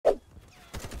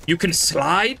You can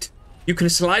slide? You can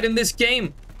slide in this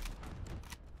game?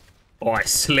 Oh, I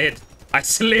slid. I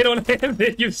slid on him.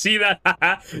 Did you see that?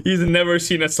 He's never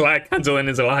seen a slide cancel in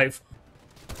his life.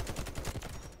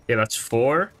 Okay, that's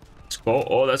 4. Let's go.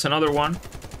 Oh, that's another one.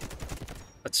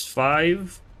 That's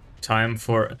 5. Time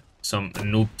for some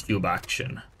noob tube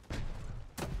action.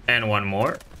 And one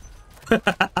more.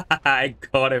 I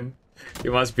got him. He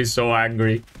must be so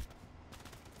angry.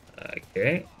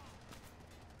 Okay.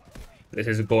 This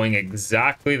is going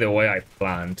exactly the way I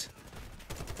planned.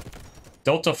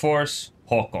 Delta Force,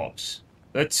 Hawk Ops.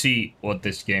 Let's see what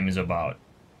this game is about.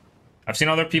 I've seen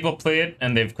other people play it,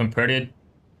 and they've compared it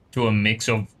to a mix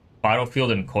of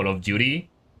Battlefield and Call of Duty.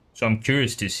 So I'm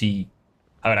curious to see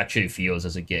how it actually feels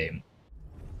as a game.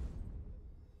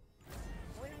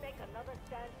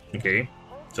 Okay,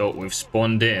 so we've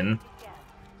spawned in.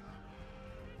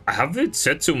 I have it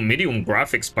set to medium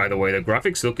graphics, by the way. The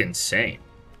graphics look insane.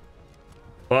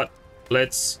 But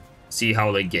let's see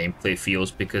how the gameplay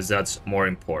feels, because that's more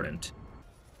important.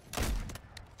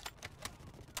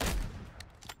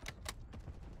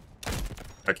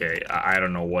 Okay, I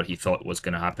don't know what he thought was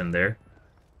gonna happen there.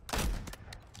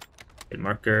 Hit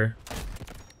marker.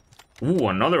 Ooh,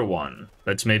 another one.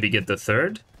 Let's maybe get the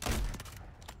third.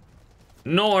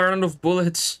 No, I ran out of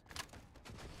bullets.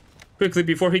 Quickly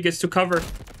before he gets to cover.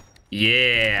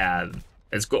 Yeah.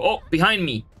 Let's go. Oh, behind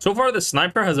me. So far, the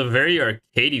sniper has a very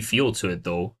arcadey feel to it,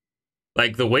 though.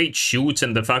 Like, the way it shoots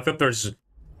and the fact that there's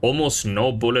almost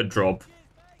no bullet drop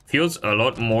feels a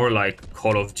lot more like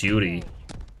Call of Duty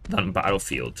than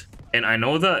Battlefield. And I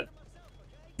know that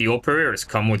the operators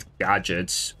come with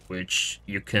gadgets, which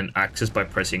you can access by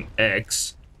pressing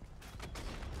X.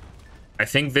 I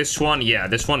think this one, yeah,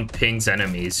 this one pings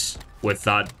enemies with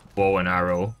that bow and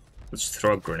arrow. Let's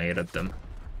throw a grenade at them.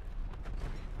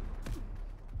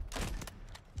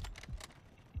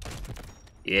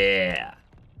 Yeah.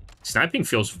 Sniping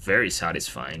feels very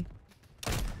satisfying.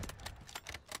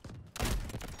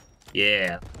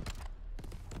 Yeah.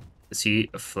 See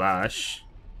a flash.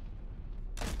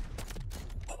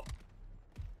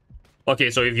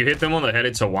 Okay, so if you hit them on the head,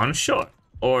 it's a one-shot?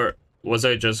 Or was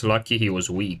I just lucky he was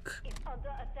weak?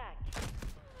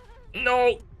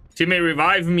 No! Teammate,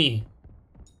 revive me!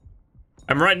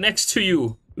 I'm right next to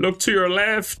you! Look to your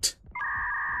left!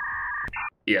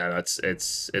 Yeah,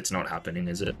 it's not happening,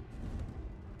 is it?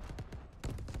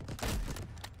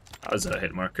 How's that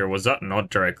hit marker? Was that not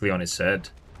directly on his head?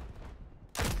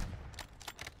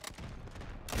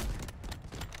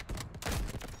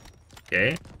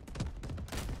 Okay.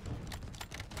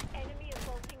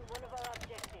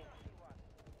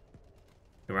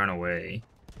 He ran away.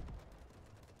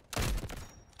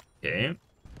 Okay.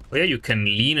 Oh yeah, you can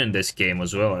lean in this game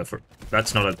as well.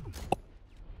 That's not a...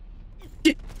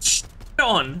 Get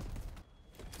on!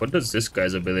 What does this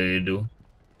guy's ability do?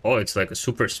 Oh, it's like a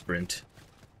super sprint.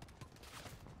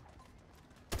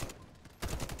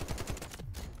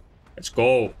 Let's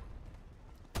go.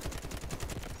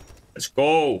 Let's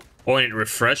go. Oh, and it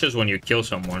refreshes when you kill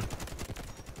someone.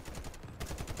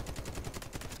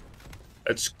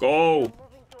 Let's go.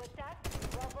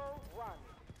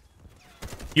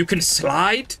 You can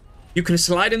slide? You can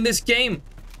slide in this game?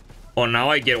 Oh, now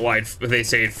I get why they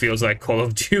say it feels like Call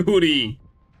of Duty.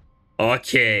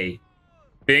 Okay.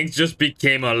 Things just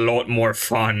became a lot more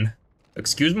fun.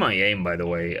 Excuse my aim, by the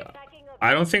way.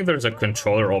 I don't think there's a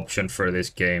controller option for this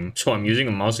game, so I'm using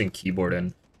a mouse and keyboard,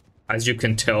 and as you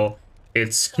can tell,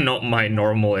 it's not my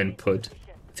normal input.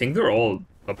 I think they're all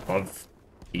above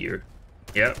here.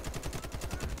 Yep.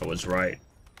 I was right.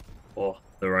 Oh,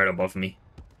 they're right above me.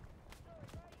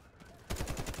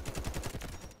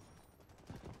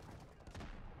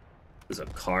 There's a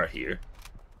car here.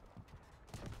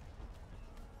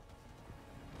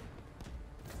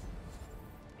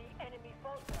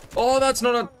 Oh, that's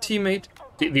not a teammate.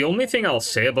 The only thing I'll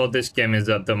say about this game is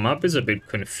that the map is a bit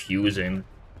confusing.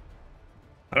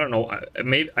 I don't know.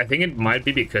 I think it might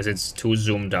be because it's too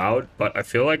zoomed out, but I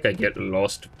feel like I get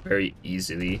lost very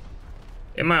easily.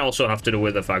 It might also have to do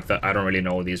with the fact that I don't really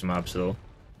know these maps, though.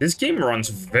 This game runs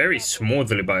very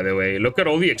smoothly, by the way. Look at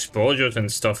all the exposures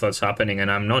and stuff that's happening,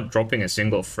 and I'm not dropping a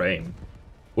single frame,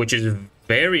 which is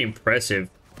very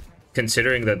impressive,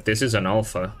 considering that this is an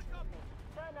alpha.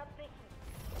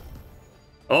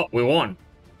 Oh, we won.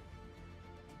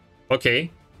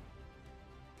 Okay.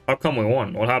 How come we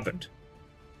won? What happened?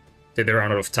 Did they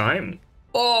run out of time?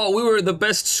 Oh, we were the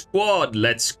best squad.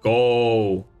 Let's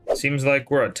go. Seems like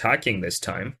we're attacking this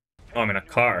time. Oh, I'm in a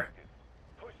car.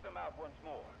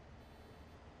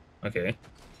 Okay.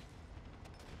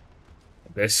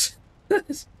 This...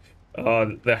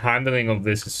 oh, the handling of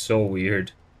this is so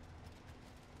weird.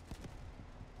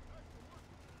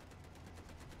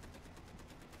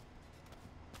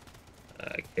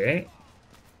 Okay.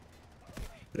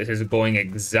 This is going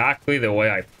exactly the way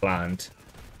I planned.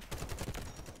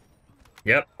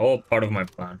 Yep, all part of my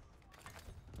plan.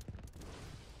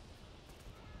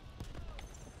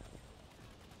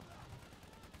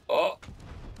 Oh.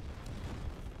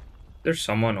 There's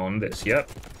someone on this. Yep.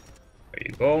 There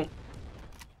you go.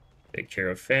 Take care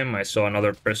of him. I saw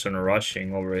another person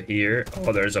rushing over here.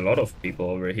 Oh, there's a lot of people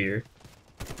over here.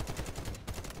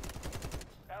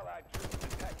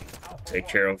 Take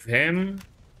care of him.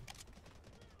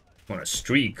 I'm on a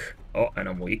streak. Oh, and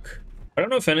I'm weak. I don't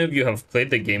know if any of you have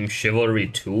played the game Chivalry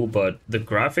 2, but the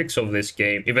graphics of this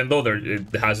game, even though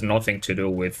it has nothing to do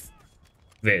with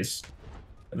this,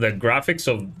 the graphics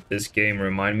of this game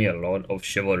remind me a lot of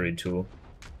Chivalry 2.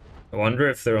 I wonder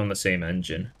if they're on the same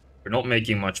engine. We're not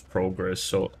making much progress,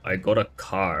 so I got a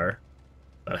car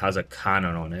that has a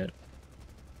cannon on it.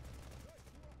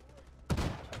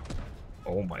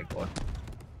 Oh my god.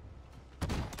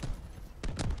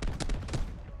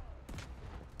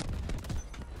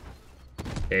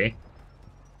 Okay.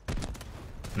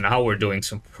 Now we're doing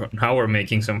some now we're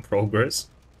making some progress.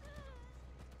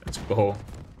 Let's go.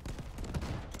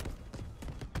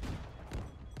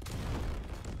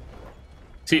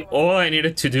 See, all I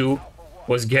needed to do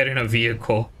was get in a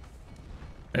vehicle,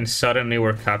 and suddenly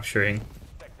we're capturing.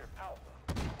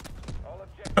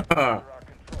 I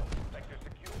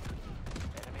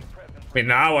mean,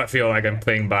 now I feel like I'm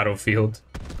playing Battlefield.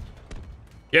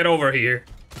 Get over here.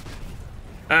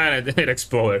 And it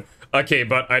exploded. Okay,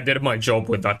 but I did my job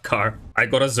with that car. I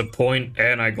got a zip point,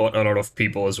 and I got a lot of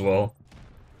people as well.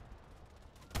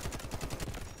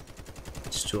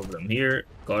 There's two of them here.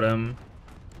 Got him.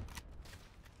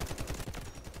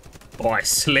 Oh, I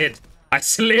slid. I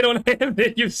slid on him.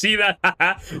 Did you see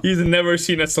that? He's never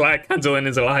seen a slide cancel in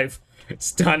his life.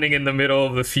 Standing in the middle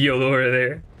of the field over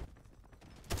there.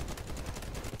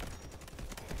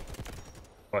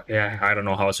 But yeah, I don't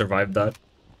know how I survived that.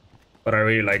 But I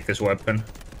really like this weapon.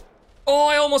 Oh,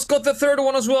 I almost got the third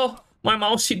one as well. My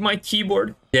mouse hit my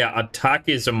keyboard. Yeah, attack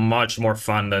is much more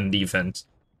fun than defense.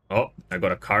 Oh, I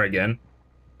got a car again.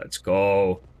 Let's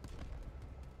go.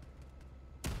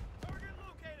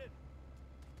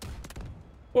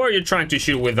 Or are you trying to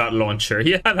shoot with that launcher?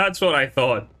 Yeah, that's what I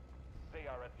thought. They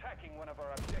are attacking one of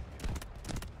our objectives.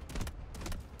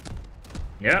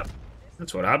 Yeah,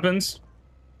 that's what happens.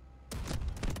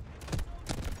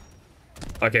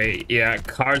 Okay, yeah,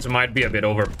 cars might be a bit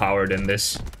overpowered in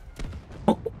this.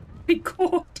 Oh my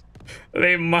god.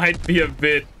 They might be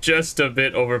just a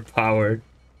bit overpowered.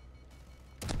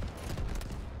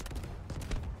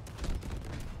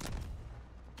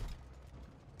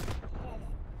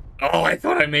 Oh, I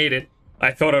thought I made it.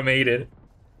 I thought I made it.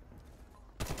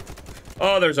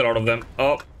 Oh, there's a lot of them.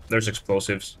 Oh, there's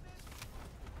explosives.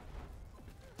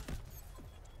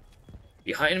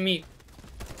 Behind me.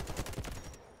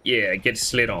 Yeah, get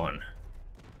slid on.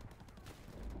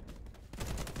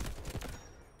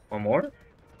 One more?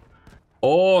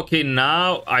 Oh, okay,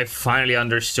 now I finally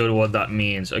understood what that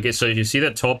means. Okay, so you see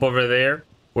the top over there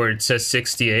where it says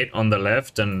 68 on the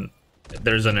left and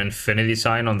there's an infinity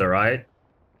sign on the right?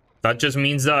 That just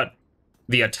means that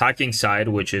the attacking side,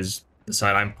 which is the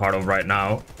side I'm part of right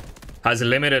now, has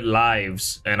limited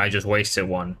lives, and I just wasted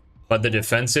one. But the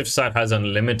defensive side has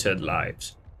unlimited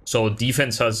lives. So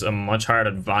defense has a much higher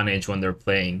advantage when they're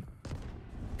playing,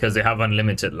 because they have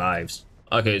unlimited lives.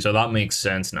 Okay, so that makes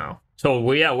sense now.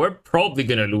 So yeah, we're probably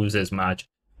gonna lose this match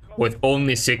with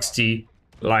only 60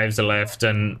 lives left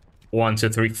and 1, 2,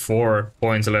 3, 4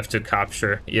 points left to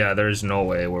capture. Yeah, there's no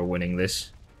way we're winning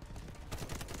this.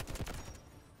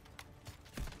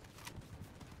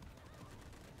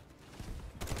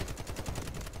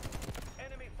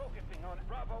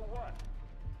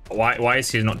 Why is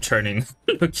he not turning?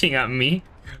 Looking at me?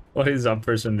 What is that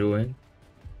person doing?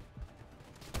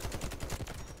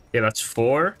 Yeah, that's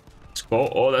 4. Let's go.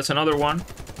 Oh, that's another one.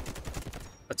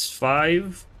 That's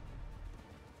 5.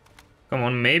 Come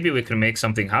on, maybe we can make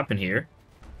something happen here.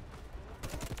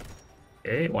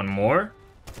 Okay, one more.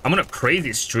 I'm on a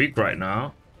crazy streak right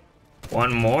now.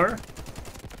 One more.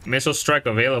 Missile strike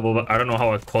available, but I don't know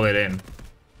how I call it in.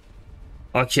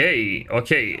 Okay,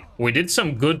 okay. We did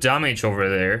some good damage over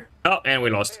there. Oh, and we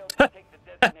lost.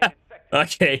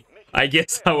 Okay, I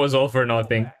guess that was all for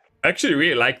nothing. I actually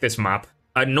really like this map.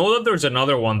 I know that there's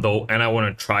another one though, and I want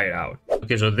to try it out.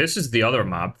 Okay, so this is the other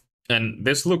map, and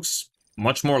this looks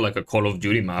much more like a Call of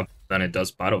Duty map than it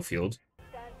does Battlefield.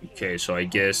 Okay, so I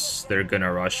guess they're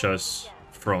gonna rush us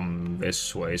from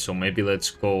this way, so maybe let's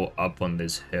go up on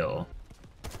this hill.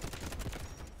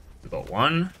 We got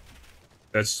one.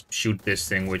 Let's shoot this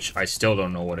thing, which I still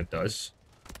don't know what it does.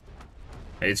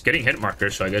 It's getting hit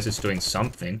markers, so I guess it's doing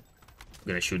something. I'm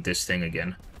gonna shoot this thing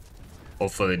again.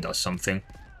 Hopefully it does something.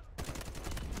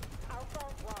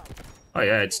 Oh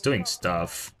yeah, it's doing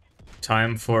stuff.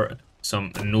 Time for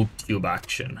some noob tube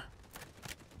action.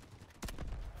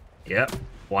 Yeah,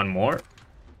 one more.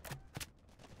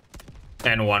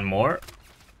 And one more.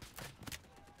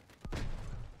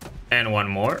 And one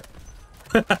more.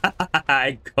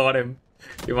 I got him.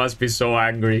 He must be so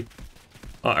angry.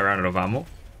 Oh, I ran out of ammo.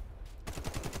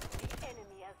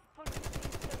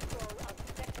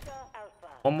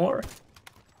 One more.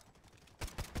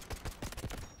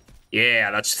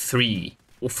 Yeah, that's 3.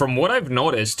 From what I've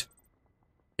noticed,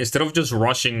 instead of just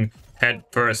rushing head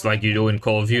first like you do in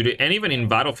Call of Duty, and even in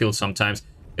Battlefield sometimes,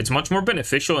 it's much more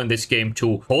beneficial in this game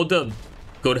to hold a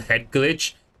good head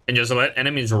glitch and just let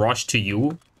enemies rush to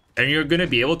you, and you're gonna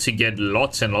be able to get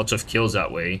lots and lots of kills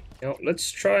that way. You know,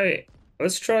 let's try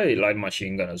light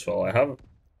machine gun as well.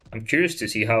 I'm curious to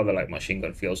see how the light machine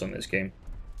gun feels on this game.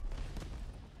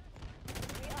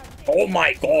 Oh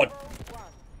my god!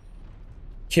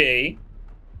 Okay.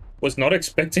 Was not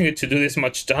expecting it to do this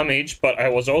much damage, but I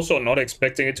was also not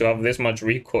expecting it to have this much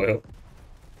recoil.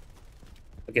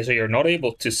 Okay, so you're not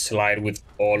able to slide with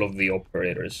all of the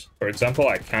operators. For example,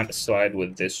 I can't slide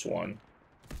with this one.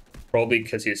 Probably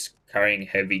because he's carrying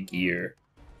heavy gear.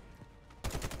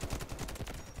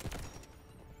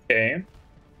 Okay.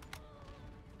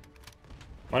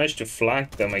 Managed to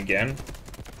flank them again.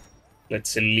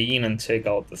 Let's lean and take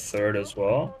out the third as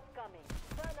well.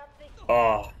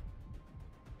 Ah.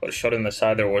 Got a shot in the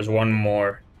side. There was one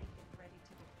more.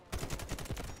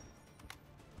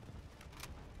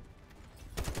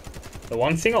 The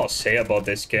one thing I'll say about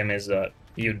this game is that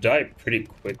you die pretty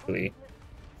quickly.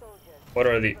 What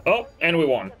are the... Oh, and we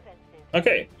won.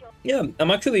 Okay. Yeah, I'm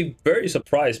actually very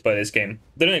surprised by this game.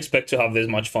 Didn't expect to have this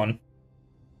much fun.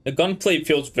 The gunplay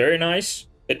feels very nice.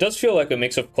 It does feel like a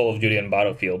mix of Call of Duty and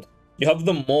Battlefield. You have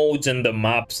the modes and the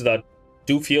maps that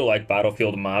do feel like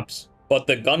Battlefield maps, but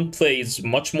the gunplay is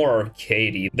much more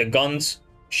arcadey. The guns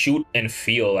shoot and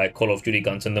feel like Call of Duty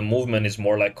guns, and the movement is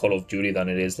more like Call of Duty than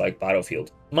it is like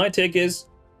Battlefield. My take is,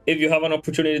 if you have an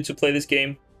opportunity to play this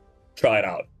game, try it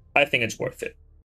out. I think it's worth it.